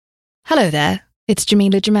Hello there, it's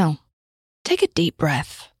Jamila Jamel. Take a deep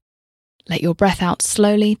breath. Let your breath out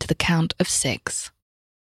slowly to the count of 6.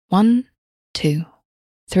 1, 2,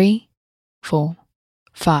 3, 4,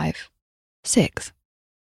 5, 6.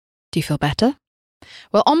 Do you feel better?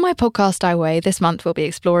 Well, on my podcast, I Weigh, this month we'll be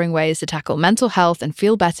exploring ways to tackle mental health and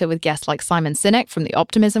feel better with guests like Simon Sinek from The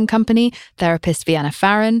Optimism Company, therapist Vienna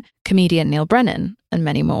Farron, comedian Neil Brennan, and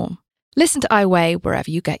many more. Listen to I Weigh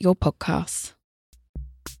wherever you get your podcasts.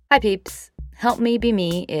 Hi peeps, Help Me Be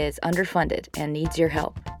Me is underfunded and needs your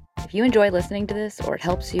help. If you enjoy listening to this or it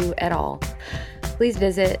helps you at all, please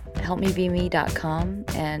visit helpmebeme.com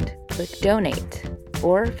and click donate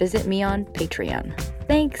or visit me on Patreon.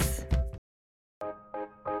 Thanks.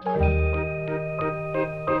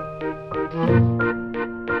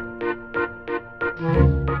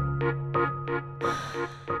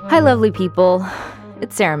 Hi lovely people,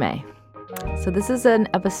 it's Sarah May. So this is an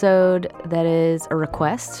episode that is a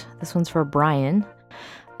request. This one's for Brian.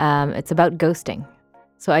 It's about ghosting.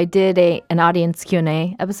 So I did an audience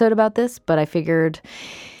Q&A episode about this, but I figured,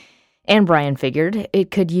 and Brian figured,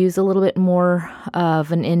 it could use a little bit more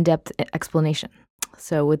of an in-depth explanation.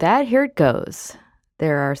 So with that, here it goes.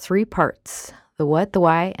 There are 3 parts: the what, the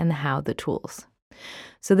why, and the how, the tools.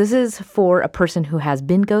 So this is for a person who has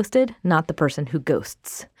been ghosted, not the person who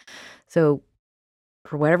ghosts. So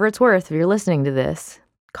for whatever it's worth, if you're listening to this,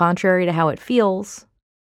 contrary to how it feels,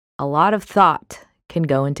 a lot of thought can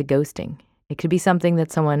go into ghosting. It could be something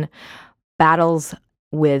that someone battles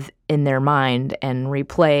with in their mind and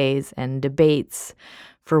replays and debates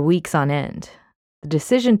for weeks on end. The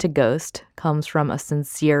decision to ghost comes from a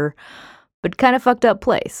sincere but kind of fucked up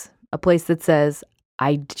place, a place that says,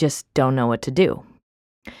 I just don't know what to do.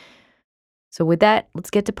 So with that, let's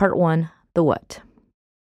get to part 1, the what.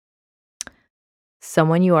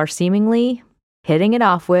 Someone you are seemingly hitting it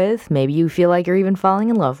off with, maybe you feel like you're even falling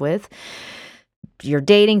in love with. You're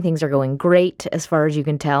dating, things are going great as far as you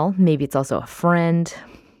can tell. Maybe it's also a friend.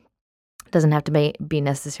 Doesn't have to be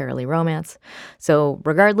necessarily romance. So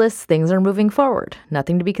regardless, things are moving forward.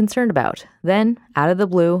 Nothing to be concerned about. Then, out of the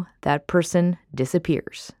blue, that person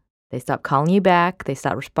disappears. They stop calling you back. They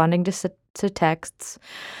stop responding to texts.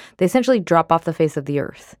 They essentially drop off the face of the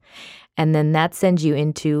earth. And then that sends you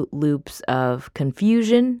into loops of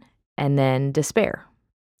confusion and then despair.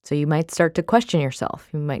 So you might start to question yourself.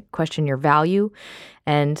 You might question your value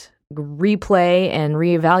and replay and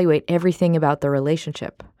reevaluate everything about the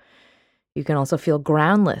relationship. You can also feel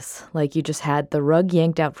groundless, like you just had the rug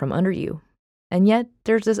yanked out from under you. And yet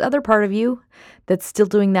there's this other part of you that's still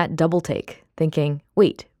doing that double take, thinking,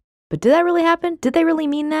 wait, but did that really happen? Did they really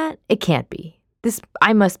mean that? It can't be.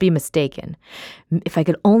 I must be mistaken. If I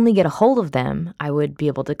could only get a hold of them, I would be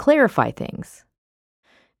able to clarify things.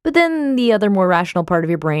 But then the other more rational part of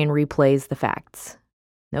your brain replays the facts.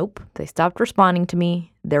 Nope, they stopped responding to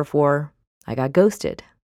me, therefore I got ghosted.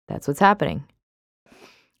 That's what's happening.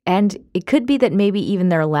 And it could be that maybe even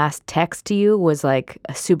their last text to you was like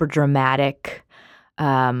a super dramatic,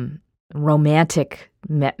 romantic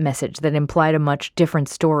message that implied a much different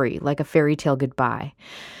story, like a fairy tale goodbye.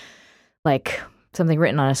 Like something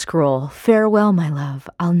written on a scroll, farewell, my love,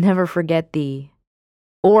 I'll never forget thee.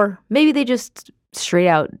 Or maybe they just straight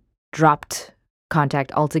out dropped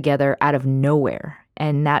contact altogether out of nowhere.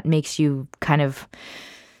 And that makes you kind of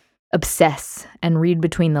obsess and read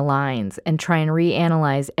between the lines and try and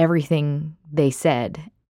reanalyze everything they said.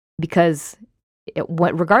 Because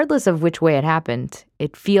regardless of which way it happened,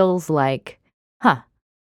 it feels like,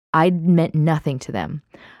 I meant nothing to them.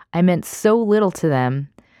 I meant so little to them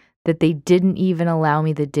that they didn't even allow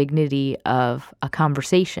me the dignity of a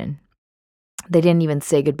conversation. They didn't even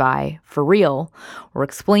say goodbye for real or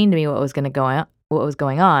explain to me what was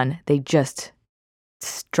going on. They just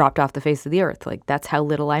dropped off the face of the earth. Like, that's how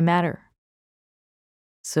little I matter.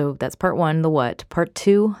 So that's part 1, the what. Part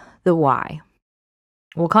 2, the why.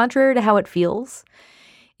 Well, contrary to how it feels,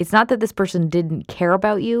 it's not that this person didn't care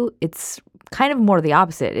about you. It's kind of more the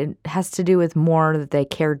opposite. It has to do with more that they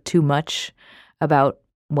cared too much about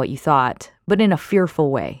what you thought, but in a fearful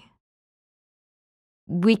way.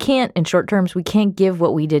 We can't, in short terms, we can't give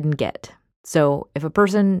what we didn't get. So if a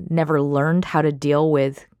person never learned how to deal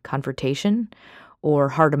with confrontation or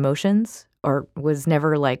hard emotions, or was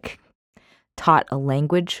never taught a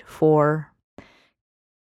language for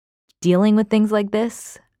dealing with things like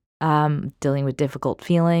this, dealing with difficult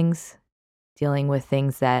feelings, dealing with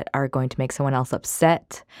things that are going to make someone else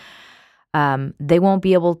upset, they won't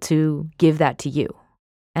be able to give that to you.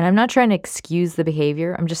 And I'm not trying to excuse the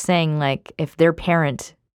behavior. I'm just saying, if their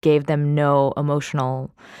parent gave them no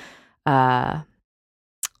emotional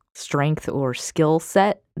strength or skill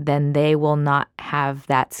set, then they will not have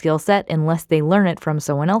that skill set unless they learn it from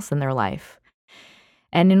someone else in their life.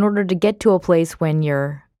 And in order to get to a place when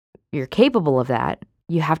you're capable of that,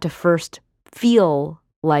 you have to first feel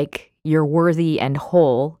like you're worthy and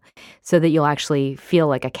whole so that you'll actually feel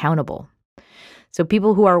like accountable. So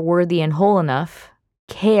people who are worthy and whole enough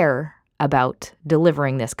care about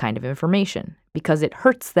delivering this kind of information because it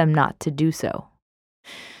hurts them not to do so.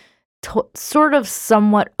 Sort of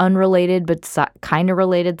somewhat unrelated, but kind of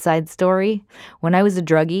related side story. When I was a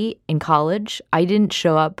druggie in college, I didn't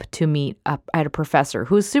show up to meet up. I had a professor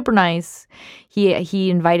who was super nice. He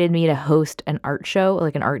invited me to host an art show,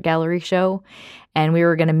 like an art gallery show. And we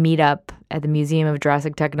were going to meet up at the Museum of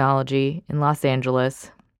Jurassic Technology in Los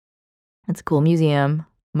Angeles. It's a cool museum.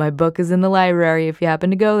 My book is in the library if you happen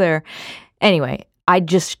to go there. Anyway, I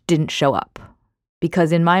just didn't show up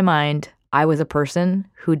because in my mind, I was a person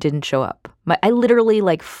who didn't show up. I literally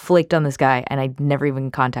flaked on this guy and I never even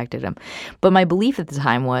contacted him. But my belief at the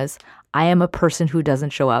time was I am a person who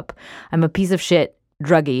doesn't show up. I'm a piece of shit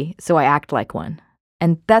druggie, so I act like one.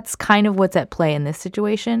 And that's kind of what's at play in this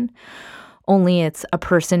situation. Only it's a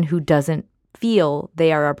person who doesn't feel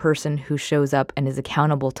they are a person who shows up and is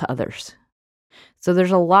accountable to others. So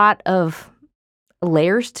there's a lot of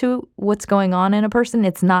layers to what's going on in a person.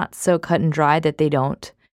 It's not so cut and dry that they don't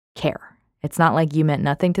care. It's not like you meant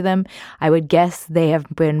nothing to them. I would guess they have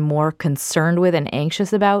been more concerned with and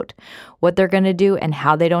anxious about what they're going to do and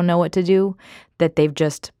how they don't know what to do, that they've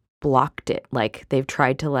just blocked it. Like they've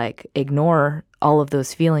tried to ignore all of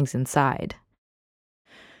those feelings inside.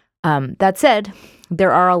 That said,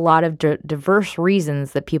 there are a lot of diverse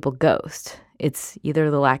reasons that people ghost. It's either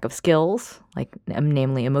the lack of skills,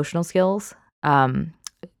 namely emotional skills,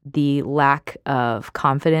 the lack of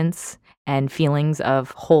confidence and feelings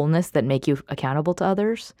of wholeness that make you accountable to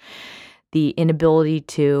others, the inability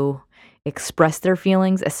to express their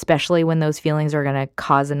feelings, especially when those feelings are going to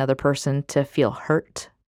cause another person to feel hurt,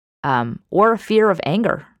 or a fear of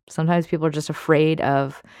anger. Sometimes people are just afraid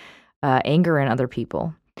of anger in other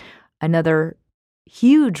people. Another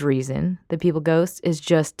huge reason that people ghost is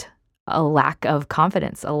just a lack of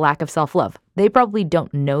confidence, a lack of self-love. They probably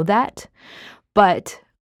don't know that, but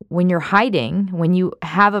when you're hiding, when you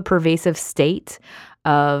have a pervasive state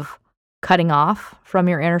of cutting off from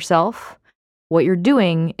your inner self, what you're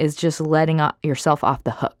doing is just letting yourself off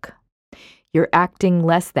the hook. You're acting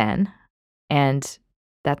less than, and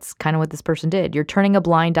that's kind of what this person did. You're turning a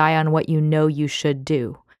blind eye on what you know you should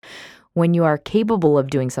do. When you are capable of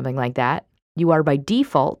doing something like that, you are by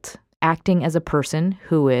default acting as a person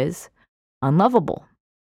who is unlovable,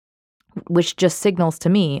 which just signals to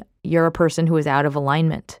me you're a person who is out of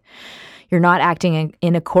alignment. You're not acting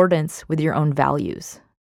in accordance with your own values.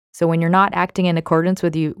 So when you're not acting in accordance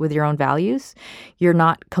with your own values, you're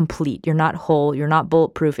not complete, you're not whole, you're not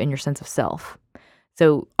bulletproof in your sense of self.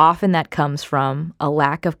 So often that comes from a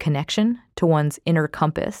lack of connection to one's inner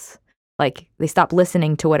compass. Like they stop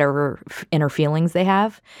listening to whatever inner feelings they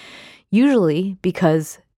have, usually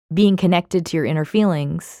because being connected to your inner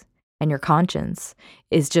feelings and your conscience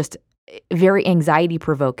is just very anxiety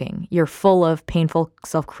provoking. You're full of painful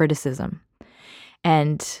self-criticism.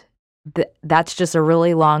 And that's just a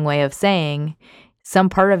really long way of saying some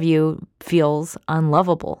part of you feels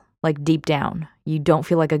unlovable, like deep down. You don't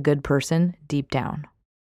feel like a good person deep down.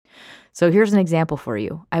 So here's an example for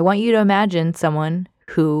you. I want you to imagine someone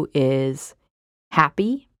who is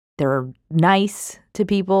happy. They're nice to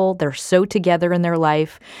people. They're so together in their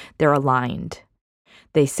life. They're aligned.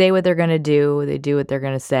 They say what they're going to do. They do what they're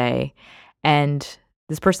going to say. And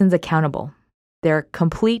this person's accountable. They're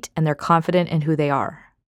complete and they're confident in who they are.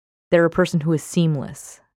 They're a person who is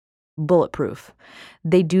seamless, bulletproof.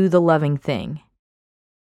 They do the loving thing.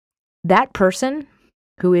 That person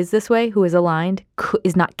who is this way, who is aligned,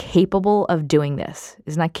 is not capable of doing this,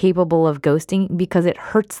 is not capable of ghosting because it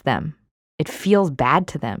hurts them. It feels bad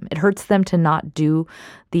to them. It hurts them to not do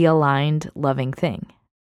the aligned, loving thing.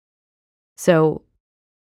 So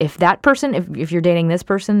if that person, if you're dating this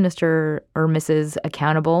person, Mr. or Mrs.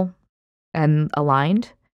 Accountable and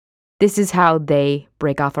aligned, this is how they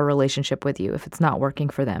break off a relationship with you if it's not working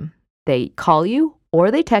for them. They call you or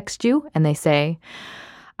they text you and they say,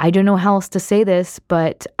 I don't know how else to say this,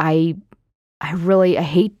 but I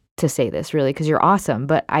hate to say this really because you're awesome,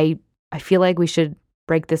 but I feel like we should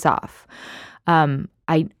break this off. I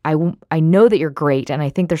know that you're great and I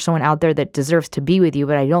think there's someone out there that deserves to be with you,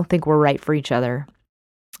 but I don't think we're right for each other.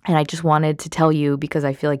 And I just wanted to tell you because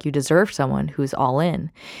I feel like you deserve someone who's all in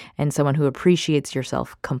and someone who appreciates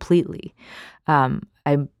yourself completely.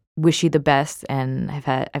 wish you the best, and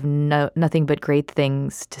I've nothing but great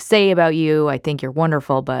things to say about you. I think you're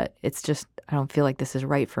wonderful, but it's just I don't feel like this is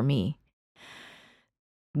right for me.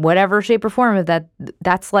 Whatever shape or form of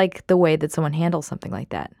that's like the way that someone handles something like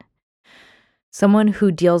that. Someone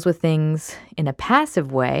who deals with things in a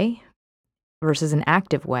passive way versus an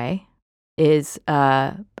active way is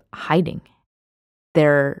hiding.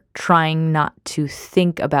 They're trying not to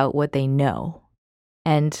think about what they know.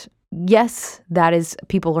 And yes, that is,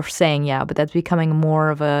 people are saying, yeah, but that's becoming more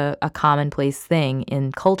of a commonplace thing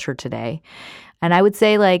in culture today. And I would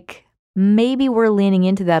say, like, maybe we're leaning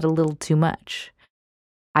into that a little too much.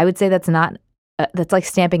 I would say that's like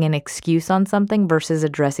stamping an excuse on something versus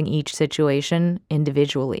addressing each situation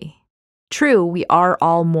individually. True, we are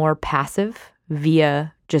all more passive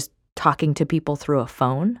via just talking to people through a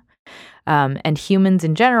phone. And humans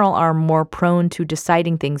in general are more prone to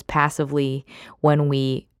deciding things passively when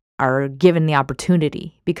we are given the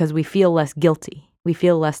opportunity because we feel less guilty. We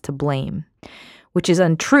feel less to blame, which is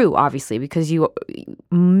untrue, obviously, because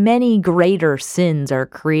many greater sins are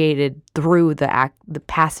created through the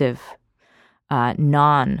passive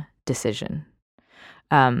non-decision.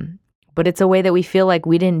 But it's a way that we feel like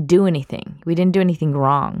we didn't do anything. We didn't do anything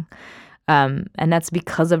wrong. And that's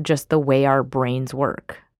because of just the way our brains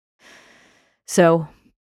work. So,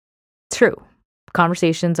 true.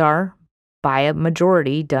 Conversations are, by a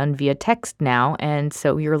majority, done via text now. And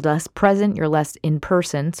so you're less present, you're less in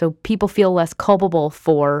person. So people feel less culpable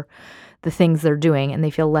for the things they're doing, and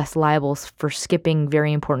they feel less liable for skipping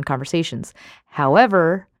very important conversations.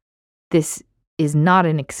 However, this is not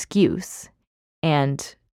an excuse,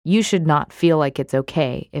 and you should not feel like it's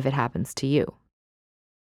okay if it happens to you.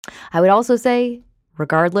 I would also say,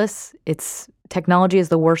 regardless, technology is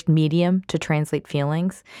the worst medium to translate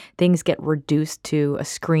feelings. Things get reduced to a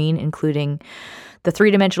screen, including the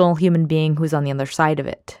three-dimensional human being who's on the other side of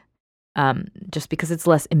it, just because it's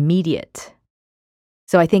less immediate.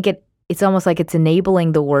 So I think it's almost like it's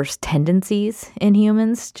enabling the worst tendencies in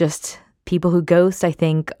humans. Just people who ghost, I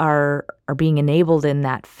think, are being enabled in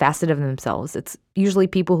that facet of themselves. It's usually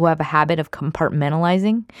people who have a habit of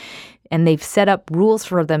compartmentalizing, and they've set up rules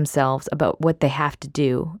for themselves about what they have to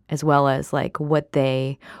do, as well as like what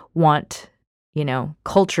they want,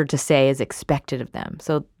 culture to say is expected of them.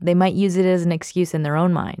 So they might use it as an excuse in their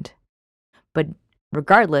own mind. But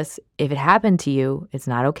regardless, if it happened to you, it's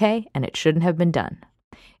not okay, and it shouldn't have been done.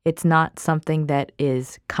 It's not something that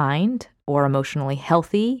is kind or emotionally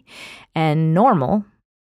healthy and normal.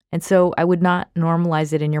 And so I would not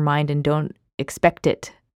normalize it in your mind, and don't expect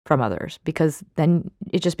it from others, because then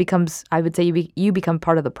it just becomes, I would say, you become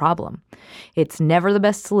part of the problem. It's never the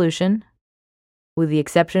best solution, with the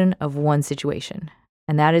exception of one situation.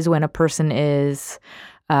 And that is when a person is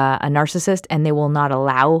a narcissist and they will not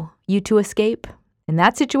allow you to escape. In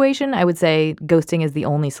that situation, I would say ghosting is the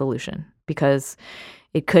only solution, because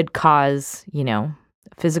it could cause,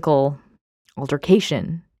 physical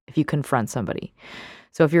altercation if you confront somebody.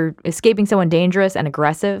 So if you're escaping someone dangerous and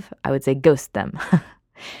aggressive, I would say ghost them,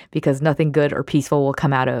 because nothing good or peaceful will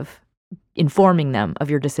come out of informing them of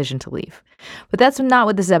your decision to leave. But that's not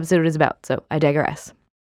what this episode is about, so I digress.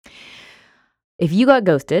 If you got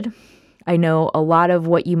ghosted, I know a lot of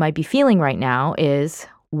what you might be feeling right now is,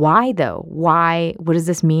 why though? Why? What does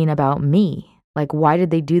this mean about me? Like, why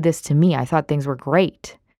did they do this to me? I thought things were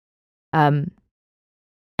great. And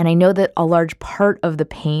I know that a large part of the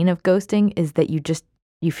pain of ghosting is that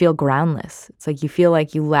you feel groundless. It's like you feel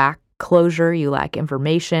like you lack closure, you lack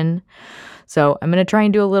information. So I'm going to try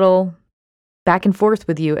and do a little back and forth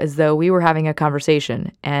with you as though we were having a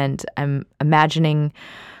conversation, and I'm imagining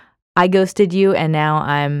I ghosted you and now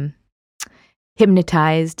I'm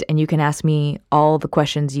hypnotized and you can ask me all the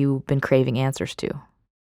questions you've been craving answers to.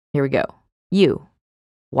 Here we go. You.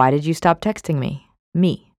 Why did you stop texting me?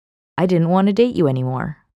 Me. I didn't want to date you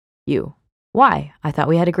anymore. You. Why? I thought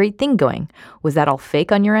we had a great thing going. Was that all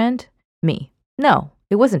fake on your end? Me. No,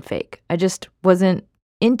 it wasn't fake. I just wasn't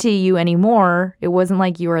into you anymore. It wasn't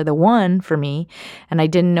like you were the one for me, and I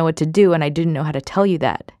didn't know what to do, and I didn't know how to tell you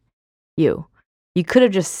that. You. You could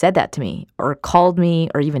have just said that to me, or called me,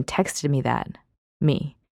 or even texted me that.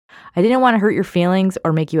 Me. I didn't want to hurt your feelings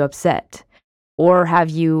or make you upset, or have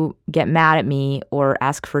you get mad at me or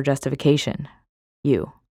ask for justification.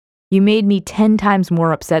 You. You made me 10 times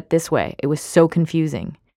more upset this way. It was so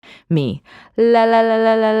confusing. Me. La la la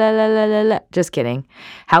la la la la la la la. Just kidding.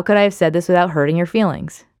 How could I have said this without hurting your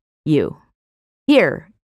feelings? You.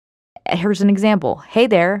 Here's an example. Hey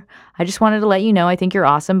there. I just wanted to let you know I think you're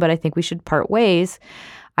awesome, but I think we should part ways.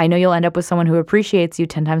 I know you'll end up with someone who appreciates you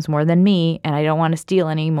 10 times more than me, and I don't want to steal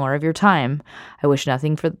any more of your time. I wish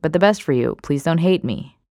nothing but the best for you. Please don't hate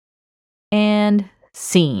me. and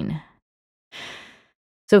scene.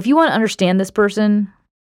 So if you want to understand this person,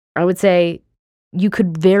 I would say you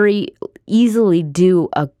could very easily do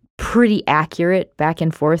a pretty accurate back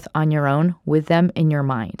and forth on your own with them in your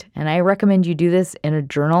mind. And I recommend you do this in a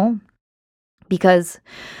journal because,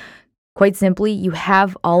 quite simply, you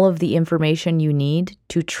have all of the information you need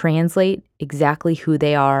to translate exactly who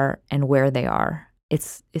they are and where they are.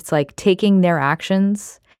 It's like taking their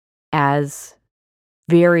actions as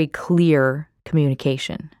very clear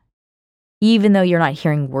communication. Even though you're not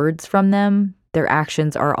hearing words from them, their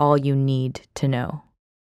actions are all you need to know.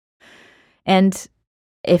 And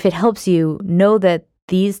if it helps you, know that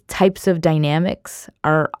these types of dynamics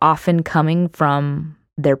are often coming from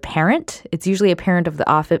their parent. It's usually a parent of the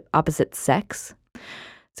opposite sex.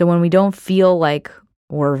 So when we don't feel like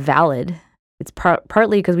we're valid, it's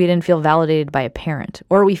partly because we didn't feel validated by a parent,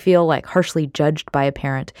 or we feel like harshly judged by a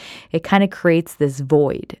parent. It kind of creates this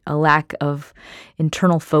void, a lack of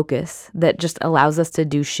internal focus that just allows us to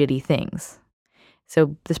do shitty things.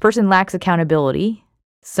 So this person lacks accountability.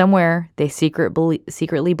 Somewhere they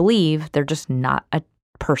secretly believe they're just not a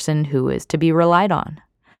person who is to be relied on.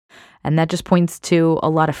 And that just points to a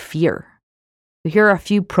lot of fear. So here are a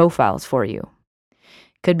few profiles for you.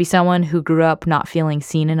 Could be someone who grew up not feeling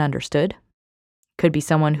seen and understood. Could be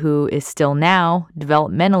someone who is still now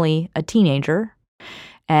developmentally a teenager,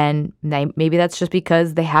 and maybe that's just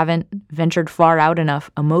because they haven't ventured far out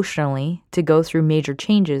enough emotionally to go through major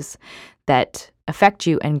changes that affect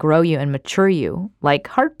you and grow you and mature you, like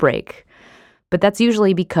heartbreak. But that's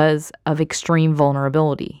usually because of extreme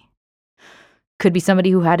vulnerability. Could be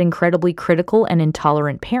somebody who had incredibly critical and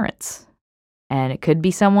intolerant parents, and it could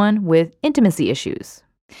be someone with intimacy issues.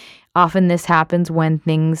 Often this happens when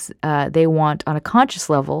things they want on a conscious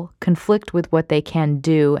level conflict with what they can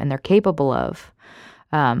do and they're capable of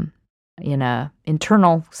in a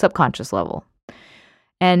internal subconscious level.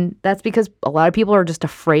 And that's because a lot of people are just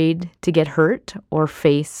afraid to get hurt or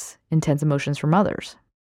face intense emotions from others.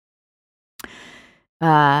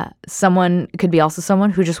 Someone could be also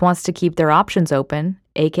someone who just wants to keep their options open,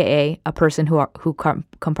 aka a person who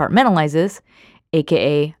compartmentalizes,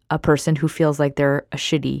 aka a person who feels like they're a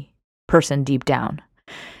shitty person deep down.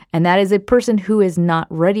 And that is a person who is not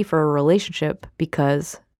ready for a relationship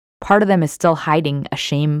because part of them is still hiding a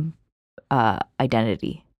shame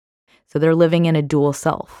identity. So they're living in a dual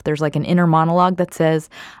self. There's like an inner monologue that says,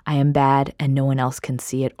 I am bad and no one else can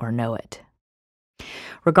see it or know it.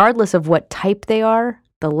 Regardless of what type they are,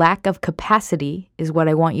 the lack of capacity is what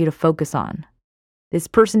I want you to focus on. This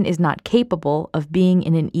person is not capable of being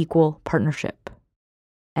in an equal partnership.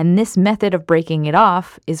 And this method of breaking it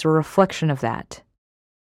off is a reflection of that.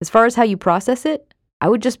 As far as how you process it, I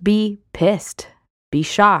would just be pissed, be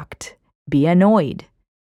shocked, be annoyed,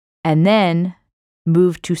 and then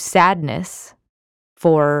move to sadness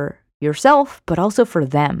for yourself, but also for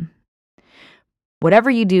them. Whatever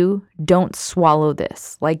you do, don't swallow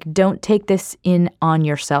this. Like, don't take this in on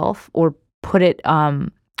yourself or put it,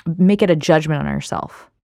 make it a judgment on yourself.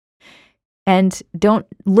 And don't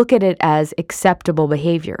look at it as acceptable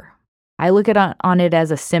behavior. I look on it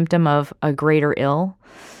as a symptom of a greater ill.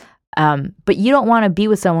 But you don't want to be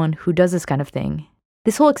with someone who does this kind of thing.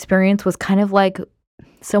 This whole experience was kind of like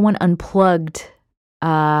someone unplugged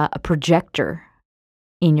a projector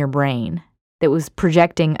in your brain that was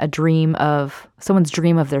projecting someone's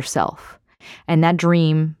dream of their self. And that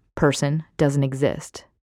dream person doesn't exist.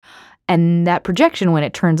 And that projection, when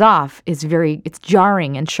it turns off, it's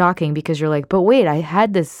jarring and shocking because you're like, but wait, I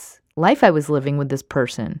had this life I was living with this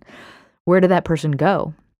person. Where did that person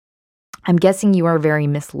go? I'm guessing you are very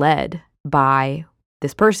misled by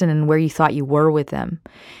this person and where you thought you were with them.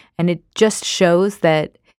 And it just shows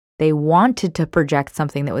that they wanted to project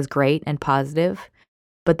something that was great and positive,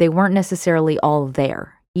 but they weren't necessarily all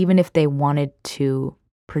there, even if they wanted to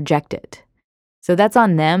project it. So that's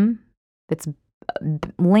on them. It's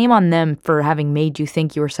lame on them for having made you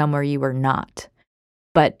think you were somewhere you were not.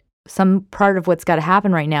 But some part of what's got to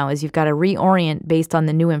happen right now is you've got to reorient based on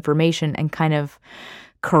the new information and kind of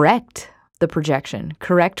correct the projection,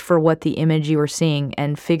 correct for what the image you were seeing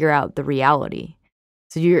and figure out the reality.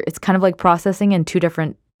 So it's kind of like processing at two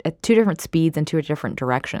different speeds and two different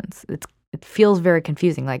directions. It feels very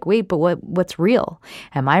confusing. Like, wait, but what's real?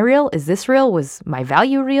 Am I real? Is this real? Was my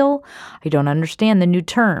value real? I don't understand the new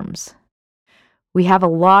terms. We have a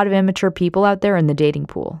lot of immature people out there in the dating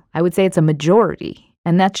pool. I would say it's a majority.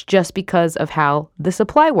 And that's just because of how the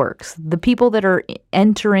supply works. The people that are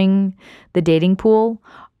entering the dating pool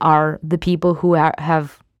are the people who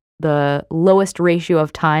have the lowest ratio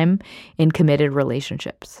of time in committed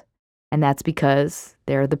relationships. And that's because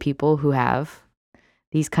they're the people who have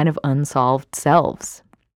these kind of unsolved selves.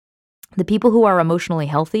 The people who are emotionally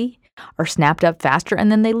healthy are snapped up faster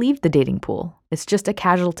and then they leave the dating pool. It's just a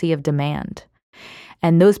casualty of demand.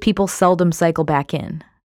 And those people seldom cycle back in.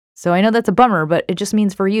 So I know that's a bummer, but it just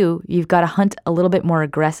means for you, you've got to hunt a little bit more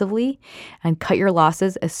aggressively and cut your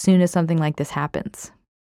losses as soon as something like this happens.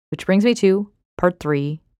 Which brings me to part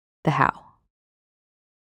 3, the how.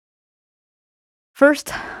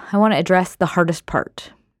 First, I want to address the hardest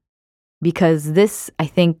part. Because this, I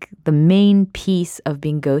think, the main piece of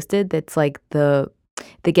being ghosted that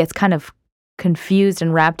gets kind of confused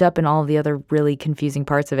and wrapped up in all of the other really confusing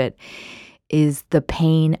parts of it is the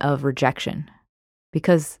pain of rejection.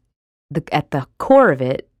 Because at the core of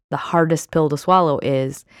it, the hardest pill to swallow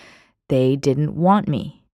is they didn't want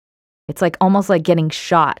me. It's almost like getting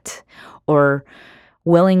shot or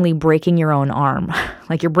willingly breaking your own arm.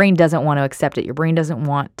 Like your brain doesn't want to accept it. Your brain doesn't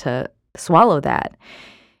want to swallow that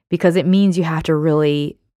because it means you have to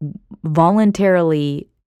really voluntarily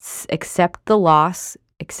accept the loss,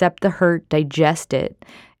 accept the hurt, digest it,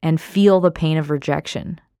 and feel the pain of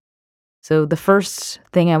rejection. So the first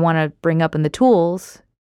thing I want to bring up in the tools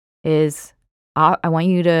is I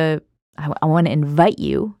want to invite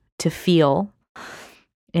you to feel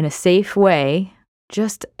in a safe way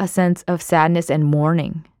just a sense of sadness and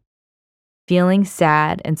mourning. Feeling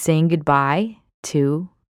sad and saying goodbye to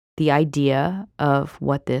the idea of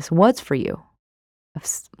what this was for you.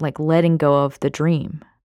 Of letting go of the dream.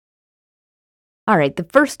 All right, the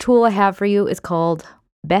first tool I have for you is called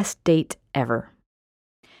Best Date Ever.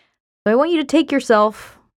 So I want you to take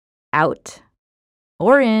yourself out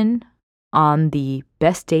or in on the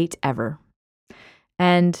best date ever.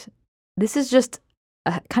 And this is just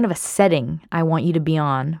a kind of a setting I want you to be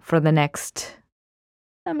on for the next,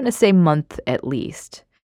 I'm going to say month at least.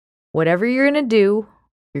 Whatever you're going to do,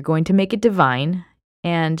 you're going to make it divine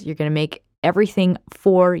and you're going to make everything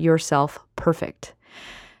for yourself perfect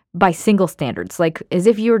by single standards, like as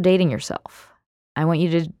if you were dating yourself. I want you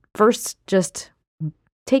to first just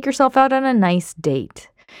take yourself out on a nice date.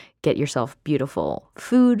 Get yourself beautiful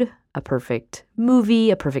food, a perfect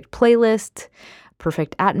movie, a perfect playlist,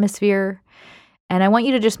 perfect atmosphere. And I want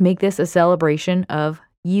you to just make this a celebration of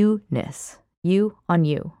you-ness, you on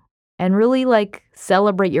you. And really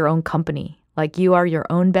celebrate your own company, like you are your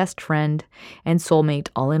own best friend and soulmate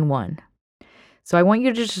all in one. So I want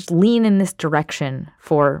you to just lean in this direction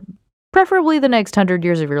for preferably the next 100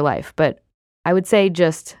 years of your life. But I would say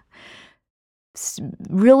just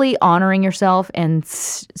really honoring yourself and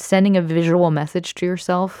sending a visual message to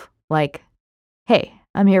yourself like, hey,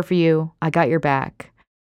 I'm here for you. I got your back.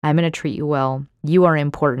 I'm going to treat you well. You are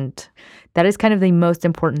important. That is kind of the most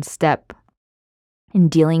important step in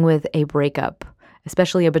dealing with a breakup,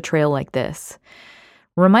 especially a betrayal like this.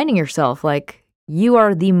 Reminding yourself you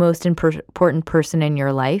are the most important person in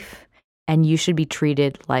your life and you should be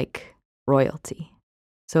treated like royalty.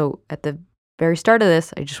 So at the very start of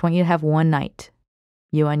this, I just want you to have one night,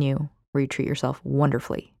 you on you, where you treat yourself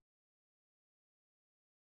wonderfully.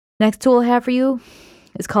 Next tool I have for you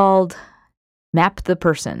is called Map the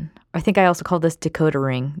Person. I think I also call this Decoder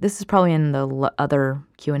Ring. This is probably in the other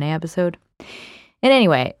Q&A episode. And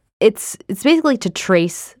anyway, it's basically to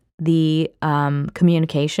trace the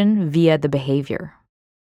communication via the behavior.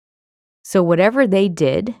 So whatever they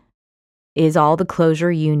did is all the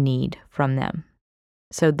closure you need from them.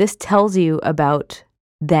 So this tells you about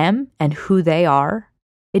them and who they are.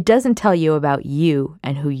 It doesn't tell you about you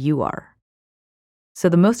and who you are. So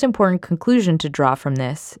the most important conclusion to draw from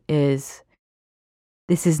this is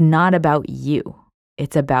not about you.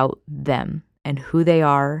 It's about them and who they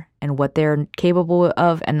are and what they're capable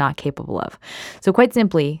of and not capable of. So quite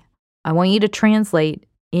simply, I want you to translate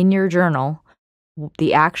in your journal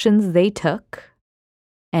the actions they took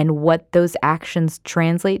and what those actions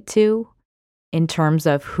translate to in terms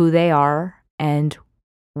of who they are and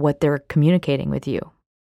what they're communicating with you.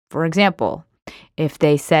 For example, if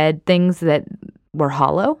they said things that were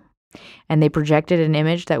hollow and they projected an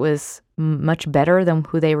image that was much better than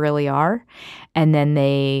who they really are, and then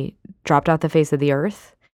they dropped off the face of the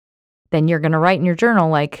earth, then you're going to write in your journal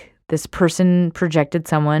this person projected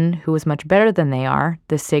someone who was much better than they are.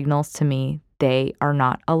 This signals to me they are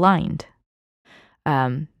not aligned.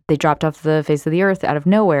 They dropped off the face of the earth out of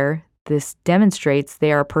nowhere. This demonstrates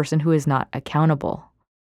they are a person who is not accountable.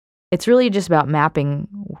 It's really just about mapping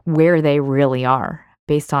where they really are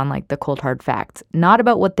based on the cold hard facts, not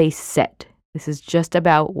about what they said. This is just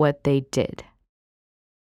about what they did.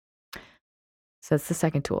 So that's the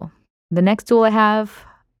second tool. The next tool I have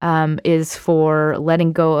is for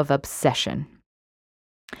letting go of obsession.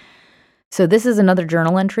 So this is another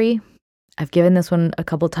journal entry. I've given this one a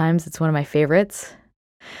couple times. It's one of my favorites.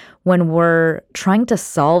 When we're trying to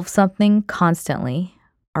solve something constantly,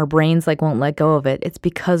 our brains like won't let go of it. It's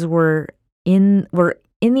because we're in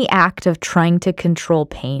the act of trying to control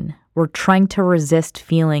pain. We're trying to resist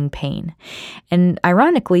feeling pain. And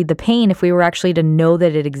ironically, the pain, if we were actually to know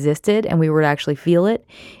that it existed and we were to actually feel it,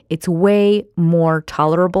 it's way more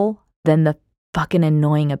tolerable than the fucking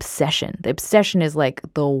annoying obsession. The obsession is like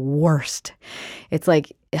the worst. It's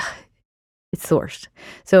like, ugh, it's the worst.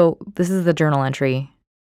 So this is the journal entry.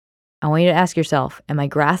 I want you to ask yourself, am I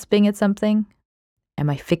grasping at something? Am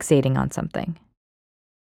I fixating on something?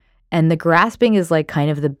 And the grasping is like kind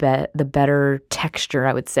of the better texture,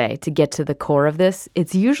 I would say, to get to the core of this.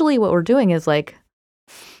 It's usually what we're doing is like,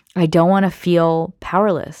 I don't want to feel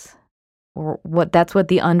powerless, or that's what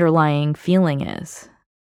the underlying feeling is.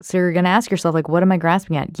 So you're going to ask yourself, like, what am I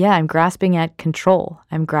grasping at? Yeah, I'm grasping at control.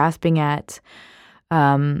 I'm grasping at,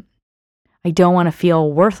 I don't want to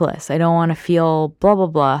feel worthless. I don't want to feel blah, blah,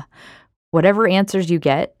 blah. Whatever answers you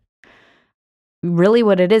get, really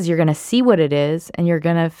what it is, you're going to see what it is, and you're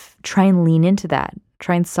going to try and lean into that,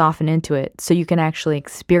 try and soften into it so you can actually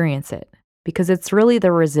experience it. Because it's really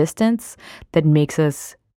the resistance that makes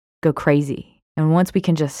us go crazy. And once we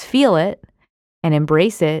can just feel it and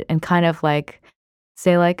embrace it and kind of like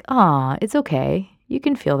say like, it's okay. You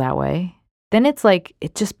can feel that way. Then it's like,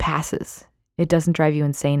 it just passes. It doesn't drive you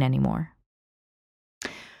insane anymore.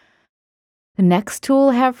 The next tool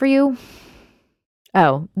I have for you,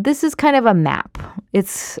 this is kind of a map.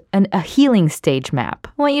 It's a healing stage map.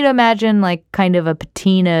 I want you to imagine like kind of a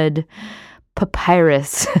patinaed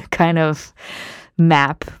papyrus kind of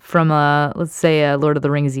map from let's say a Lord of the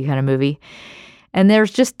Ringsy kind of movie. And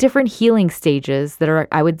there's just different healing stages that are,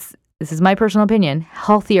 this is my personal opinion,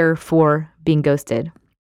 healthier for being ghosted.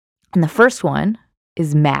 And the first one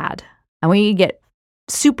is mad. I want you to get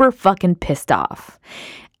super fucking pissed off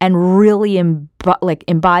and really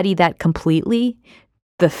embody that completely.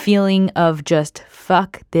 The feeling of just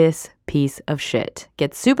fuck this piece of shit.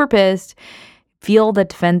 Get super pissed. Feel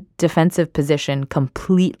the defensive position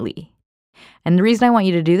completely. And the reason I want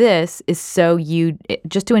you to do this is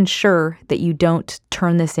just to ensure that you don't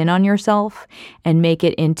turn this in on yourself and make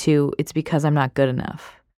it into, it's because I'm not good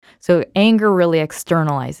enough. So anger really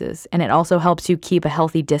externalizes, and it also helps you keep a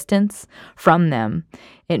healthy distance from them.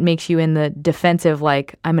 It makes you in the defensive,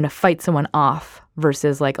 like, I'm going to fight someone off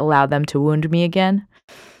versus like allow them to wound me again.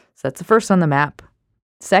 So that's the first on the map.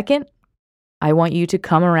 Second, I want you to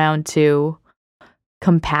come around to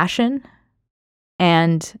compassion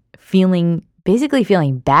and basically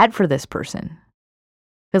feeling bad for this person.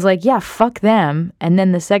 Because like, yeah, fuck them. And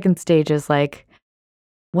then the second stage is like,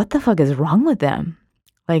 what the fuck is wrong with them?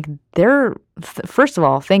 Like first of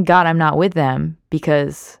all, thank God I'm not with them,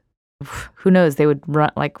 because who knows, they would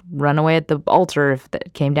run away at the altar if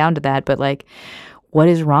it came down to that. But like, what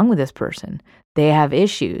is wrong with this person? They have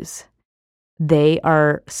issues. They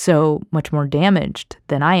are so much more damaged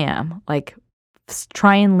than I am. Like,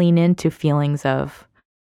 try and lean into feelings of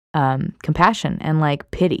compassion and like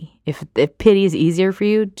pity. If pity is easier for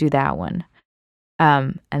you, do that one.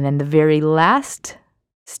 And then the very last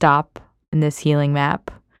stop in this healing map,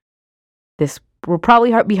 this will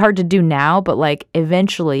probably be hard to do now, but like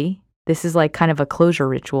eventually, this is like kind of a closure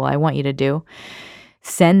ritual I want you to do.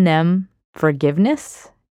 Send them forgiveness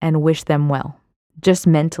and wish them well, just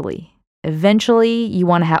mentally. Eventually, you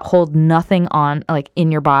want to hold nothing on, like,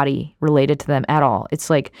 in your body related to them at all. It's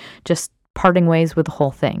like just parting ways with the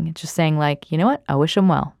whole thing. Just saying like, you know what? I wish them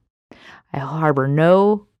well. I harbor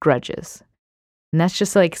no grudges. And that's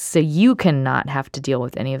just like, so you cannot have to deal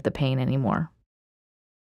with any of the pain anymore.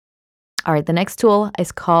 All right, the next tool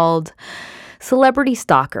is called Celebrity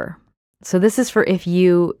Stalker. So this is for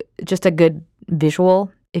just a good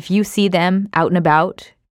visual. If you see them out and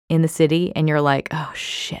about in the city and you're like, oh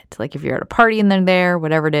shit, like if you're at a party and they're there,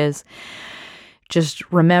 whatever it is, just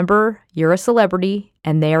remember you're a celebrity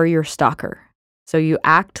and they are your stalker. So you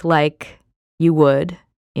act like you would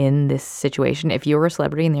in this situation if you were a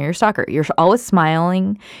celebrity and they're your stalker. You're always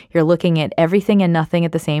smiling. You're looking at everything and nothing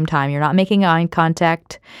at the same time. You're not making eye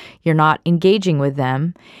contact. You're not engaging with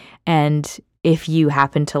them. And if you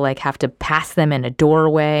happen to like have to pass them in a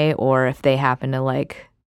doorway, or if they happen to like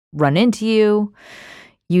run into you,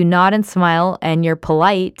 you nod and smile and you're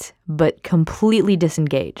polite, but completely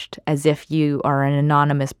disengaged, as if you are an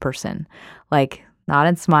anonymous person. Like, nod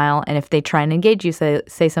and smile. And if they try and engage you,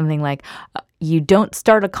 say something like, you don't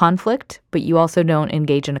start a conflict, but you also don't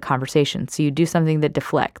engage in a conversation. So you do something that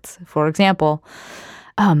deflects. For example,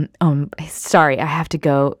 sorry, I have to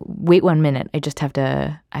go. Wait 1 minute. I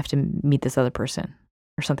have to meet this other person,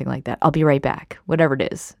 or something like that. I'll be right back. Whatever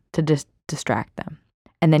it is, to just distract them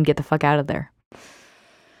and then get the fuck out of there.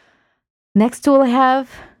 Next tool I have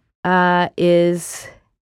is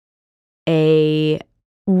a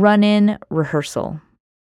run-in rehearsal.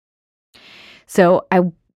 So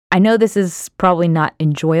I know this is probably not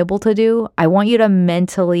enjoyable to do. I want you to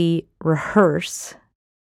mentally rehearse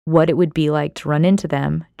what it would be like to run into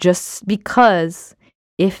them, just because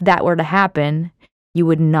if that were to happen, you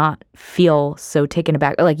would not feel so taken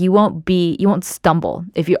aback. Like you won't stumble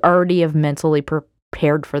if you already have mentally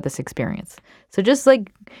prepared for this experience. So just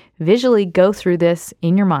like visually go through this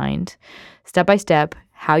in your mind, step by step,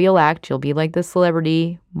 how you'll act. You'll be like the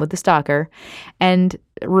celebrity with the stalker, and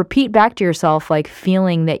repeat back to yourself, like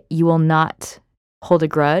feeling that you will not hold a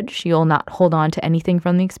grudge, you will not hold on to anything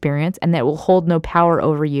from the experience, and that will hold no power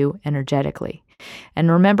over you energetically.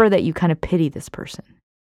 And remember that you kind of pity this person.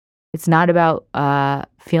 It's not about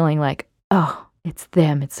feeling like, oh, it's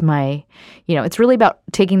them, it's my, it's really about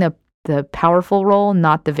taking the powerful role,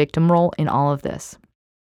 not the victim role in all of this.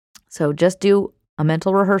 So just do a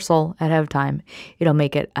mental rehearsal ahead of time. It'll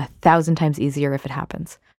make it 1,000 times easier if it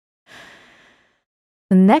happens.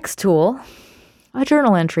 The next tool, a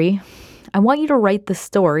journal entry. I want you to write the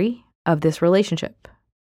story of this relationship.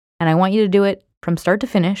 And I want you to do it from start to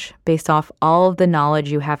finish based off all of the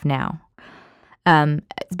knowledge you have now.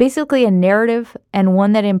 It's basically a narrative and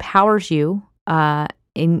one that empowers you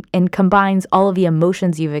and combines all of the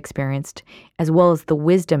emotions you've experienced as well as the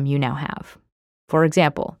wisdom you now have. For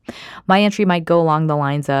example, my entry might go along the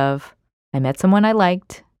lines of, I met someone I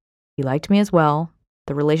liked. He liked me as well.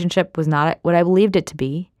 The relationship was not what I believed it to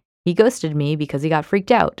be. He ghosted me because he got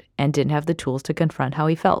freaked out and didn't have the tools to confront how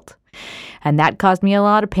he felt. And that caused me a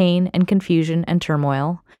lot of pain and confusion and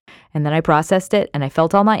turmoil. And then I processed it and I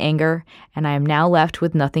felt all my anger, and I am now left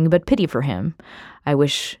with nothing but pity for him. I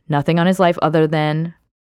wish nothing on his life other than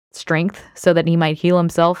strength so that he might heal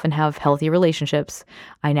himself and have healthy relationships.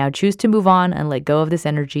 I now choose to move on and let go of this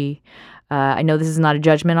energy. I know this is not a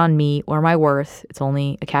judgment on me or my worth. It's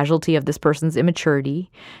only a casualty of this person's immaturity.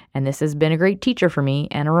 And this has been a great teacher for me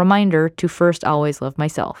and a reminder to first always love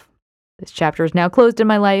myself. This chapter is now closed in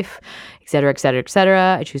my life, et cetera, et cetera, et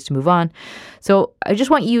cetera. I choose to move on. So I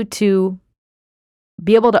just want you to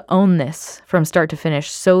be able to own this from start to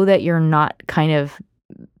finish so that you're not kind of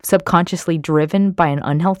subconsciously driven by an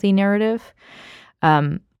unhealthy narrative.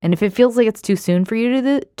 And if it feels like it's too soon for you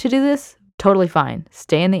to do this, totally fine.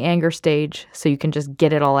 Stay in the anger stage so you can just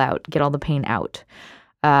get it all out, get all the pain out.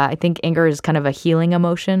 I think anger is kind of a healing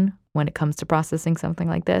emotion when it comes to processing something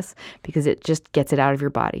like this because it just gets it out of your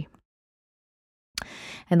body.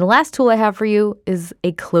 And the last tool I have for you is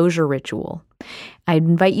a closure ritual. I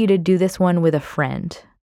invite you to do this one with a friend.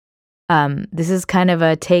 This is kind of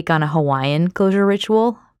a take on a Hawaiian closure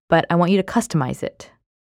ritual, but I want you to customize it.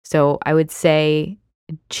 So I would say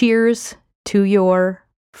cheers to your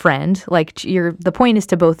friend. Like the point is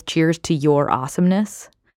to both cheers to your awesomeness.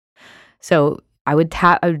 So I would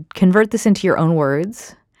convert this into your own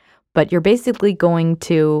words, but you're basically going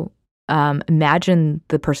to imagine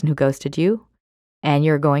the person who ghosted you, and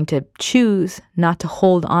you're going to choose not to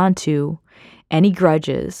hold on to any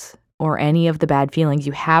grudges or any of the bad feelings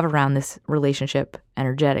you have around this relationship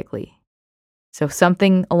energetically. So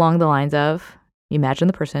something along the lines of, imagine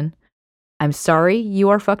the person, I'm sorry you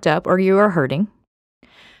are fucked up or you are hurting.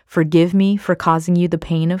 Forgive me for causing you the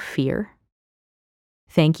pain of fear.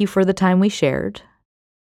 Thank you for the time we shared.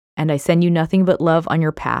 And I send you nothing but love on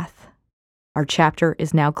your path. Our chapter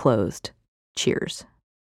is now closed. Cheers.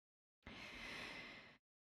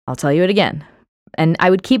 I'll tell you it again. And I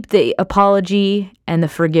would keep the apology and the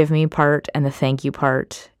forgive me part and the thank you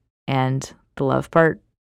part and the love part.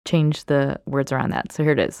 Change the words around that. So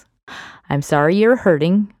here it is. I'm sorry you're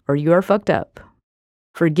hurting or you are fucked up.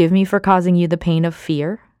 Forgive me for causing you the pain of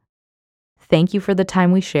fear. Thank you for the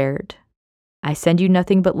time we shared. I send you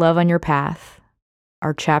nothing but love on your path.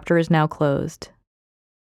 Our chapter is now closed.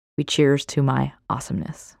 We cheers to my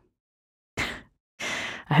awesomeness.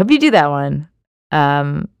 I hope you do that one.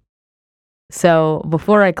 So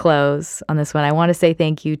before I close on this one, I want to say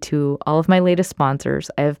thank you to all of my latest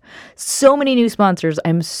sponsors. I have so many new sponsors.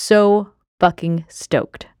 I'm so fucking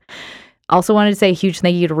stoked. Also wanted to say a huge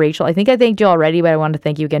thank you to Rachel. I think I thanked you already, but I wanted to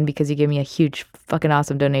thank you again because you gave me a huge fucking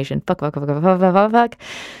awesome donation. Fuck.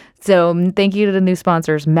 So thank you to the new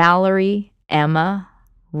sponsors, Mallory, Emma,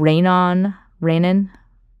 Raynon,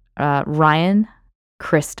 Ryan,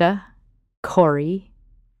 Krista, Corey,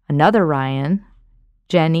 another Ryan,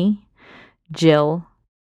 Jenny, Jill,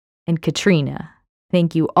 and Katrina.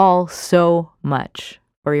 Thank you all so much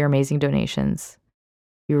for your amazing donations.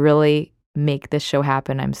 You really make this show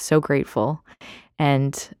happen. I'm so grateful.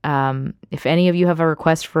 And if any of you have a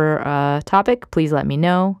request for a topic, please let me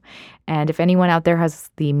know. And if anyone out there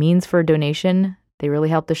has the means for a donation, they really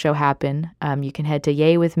help the show happen. You can head to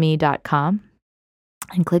yaywithme.com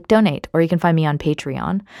and click donate, or you can find me on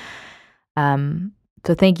Patreon.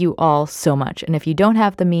 So thank you all so much. And if you don't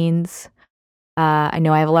have the means, I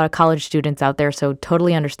know I have a lot of college students out there, so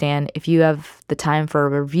totally understand. If you have the time for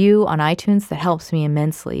a review on iTunes, that helps me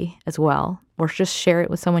immensely as well. Or just share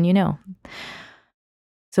it with someone you know.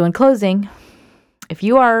 So in closing, if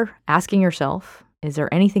you are asking yourself, is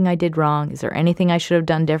there anything I did wrong? Is there anything I should have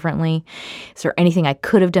done differently? Is there anything I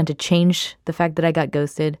could have done to change the fact that I got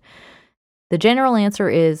ghosted? The general answer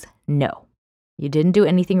is no. You didn't do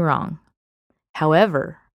anything wrong.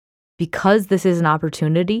 However, because this is an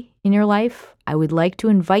opportunity in your life, I would like to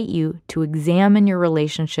invite you to examine your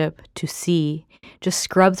relationship to see, just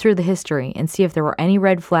scrub through the history and see if there were any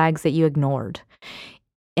red flags that you ignored.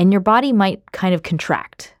 And your body might kind of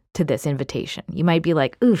contract to this invitation. You might be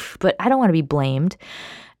like, oof, but I don't want to be blamed.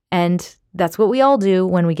 And that's what we all do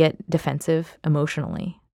when we get defensive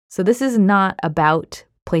emotionally. So this is not about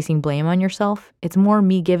placing blame on yourself. It's more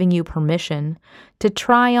me giving you permission to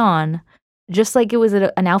try on, just like it was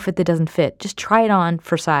an outfit that doesn't fit. Just try it on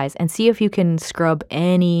for size and see if you can scrub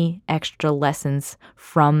any extra lessons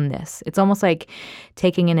from this. It's almost like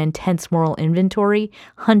taking an intense moral inventory,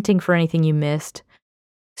 hunting for anything you missed,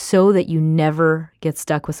 so that you never get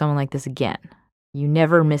stuck with someone like this again. You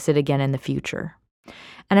never miss it again in the future.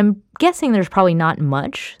 And I'm guessing there's probably not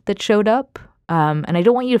much that showed up. And I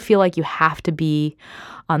don't want you to feel like you have to be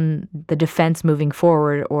on the defense moving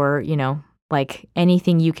forward, or, like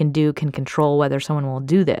anything you can do can control whether someone will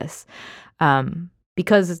do this.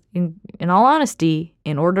 Because in all honesty,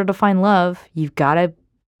 in order to find love, you've got to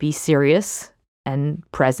be serious and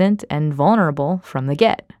present and vulnerable from the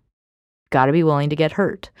get. Got to be willing to get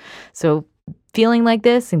hurt. So feeling like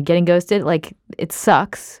this and getting ghosted, like, it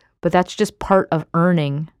sucks, but that's just part of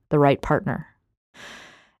earning the right partner.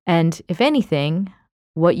 And if anything,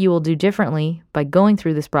 what you will do differently by going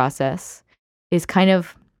through this process is kind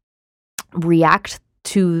of react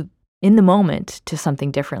to, in the moment, to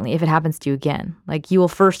something differently if it happens to you again. Like, you will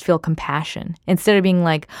first feel compassion instead of being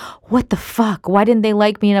like, what the fuck? Why didn't they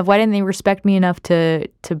like me enough? Why didn't they respect me enough to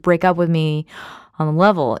break up with me on the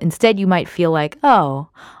level? Instead, you might feel like,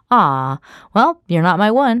 well, you're not my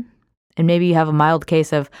one. And maybe you have a mild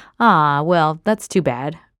case of, well, that's too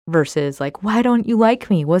bad. Versus like, why don't you like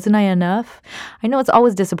me? Wasn't I enough? I know it's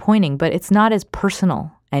always disappointing, but it's not as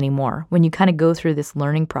personal anymore when you kind of go through this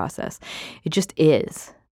learning process. It just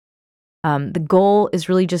is. The goal is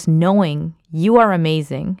really just knowing you are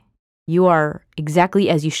amazing. You are exactly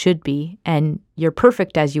as you should be, and you're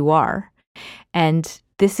perfect as you are. And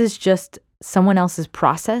this is just someone else's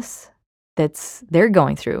process they're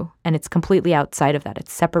going through, and it's completely outside of that.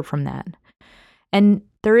 It's separate from that. And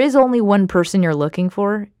there is only one person you're looking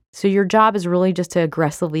for, so your job is really just to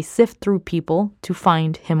aggressively sift through people to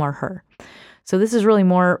find him or her. So this is really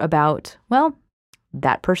more about, well,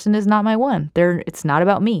 that person is not my one. It's not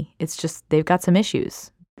about me. It's just they've got some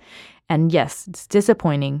issues. And yes, it's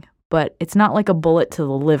disappointing, but it's not like a bullet to the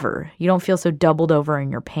liver. You don't feel so doubled over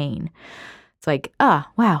in your pain. It's like,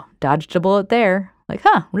 wow, dodged a bullet there. Like,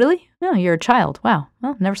 really? No, you're a child. Wow.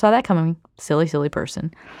 Well, never saw that coming. Silly, silly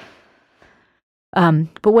person.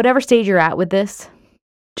 But whatever stage you're at with this,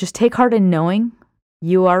 just take heart in knowing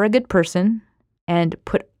you are a good person and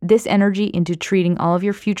put this energy into treating all of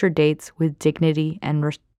your future dates with dignity and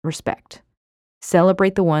respect.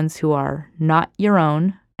 Celebrate the ones who are not your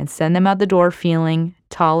own and send them out the door feeling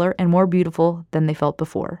taller and more beautiful than they felt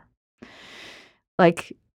before.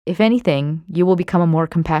 Like, if anything, you will become a more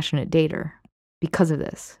compassionate dater because of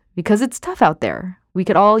this. Because it's tough out there. We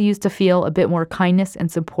could all use to feel a bit more kindness and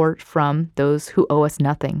support from those who owe us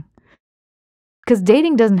nothing. Because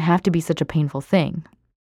dating doesn't have to be such a painful thing.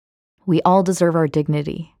 We all deserve our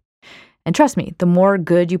dignity. And trust me, the more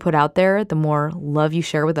good you put out there, the more love you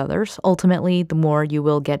share with others, ultimately, the more you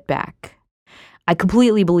will get back. I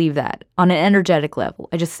completely believe that on an energetic level.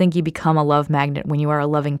 I just think you become a love magnet when you are a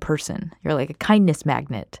loving person. You're like a kindness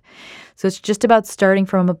magnet. So it's just about starting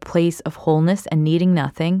from a place of wholeness and needing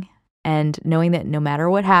nothing, and knowing that no matter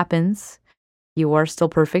what happens, you are still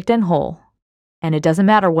perfect and whole. And it doesn't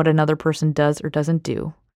matter what another person does or doesn't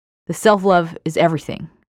do. The self-love is everything.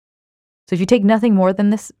 So if you take nothing more than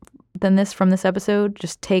this from this episode,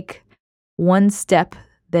 just take one step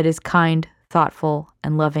that is kind, thoughtful,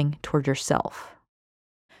 and loving toward yourself.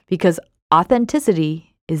 Because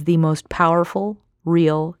authenticity is the most powerful,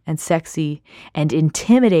 real, and sexy, and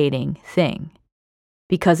intimidating thing.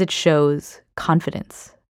 Because it shows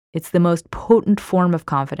confidence. It's the most potent form of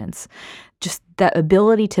confidence. Just that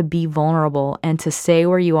ability to be vulnerable and to say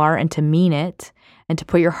where you are and to mean it and to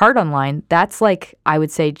put your heart on line. That's like, I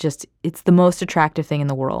would say, just it's the most attractive thing in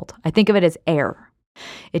the world. I think of it as air.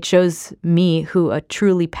 It shows me who a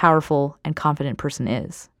truly powerful and confident person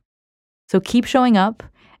is. So keep showing up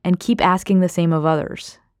and keep asking the same of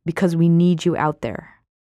others because we need you out there.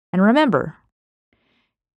 And remember,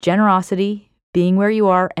 generosity, being where you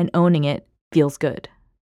are and owning it feels good.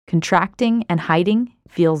 Contracting and hiding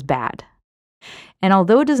feels bad. And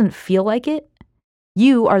although it doesn't feel like it,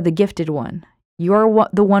 you are the gifted one. You are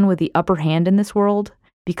the one with the upper hand in this world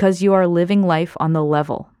because you are living life on the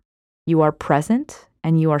level. You are present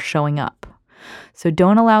and you are showing up. So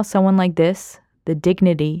don't allow someone like this the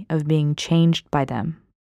dignity of being changed by them.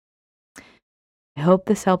 I hope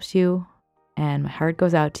this helps you, and my heart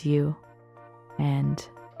goes out to you. And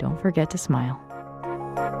don't forget to smile.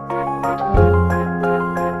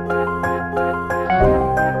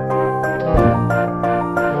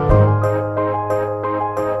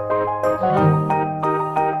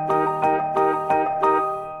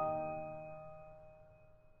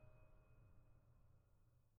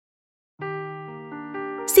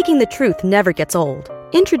 Seeking the truth never gets old.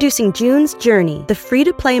 Introducing June's Journey, the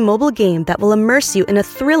free-to-play mobile game that will immerse you in a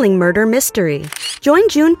thrilling murder mystery. Join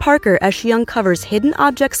June Parker as she uncovers hidden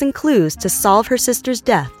objects and clues to solve her sister's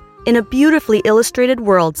death in a beautifully illustrated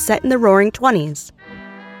world set in the Roaring '20s.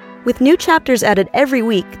 With new chapters added every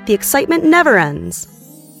week, the excitement never ends.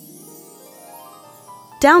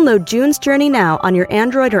 Download June's Journey now on your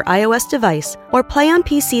Android or iOS device or play on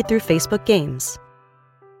PC through Facebook Games.